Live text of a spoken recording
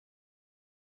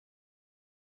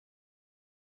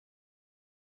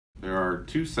there are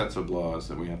two sets of laws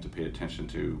that we have to pay attention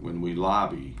to when we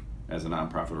lobby as a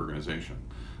nonprofit organization.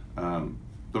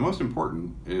 The most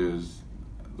important is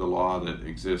the law that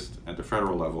exists at the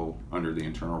federal level under the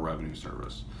Internal Revenue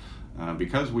Service.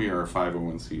 Because we are a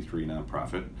 501c3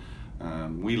 nonprofit,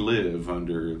 we live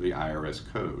under the IRS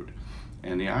code.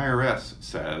 And the IRS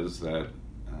says that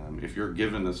if you're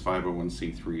given this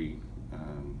 501c3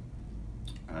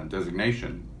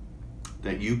 designation,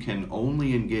 that you can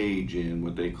only engage in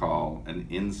what they call an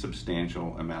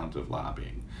insubstantial amount of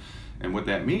lobbying. And what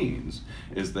that means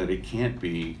is that it can't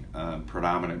be a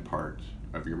predominant part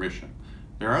of your mission.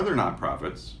 There are other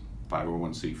nonprofits,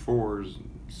 501c4s,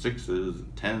 6s,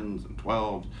 10s, and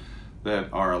 12s,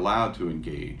 that are allowed to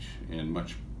engage in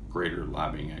much greater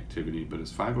lobbying activity, but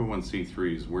as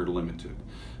 501c3s, we're limited.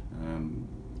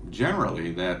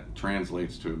 Generally, that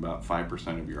translates to about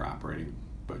 5% of your operating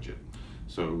budget.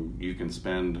 So you can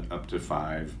spend up to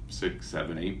 5, 6,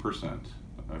 7, 8%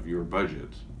 of your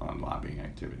budget on lobbying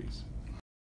activities.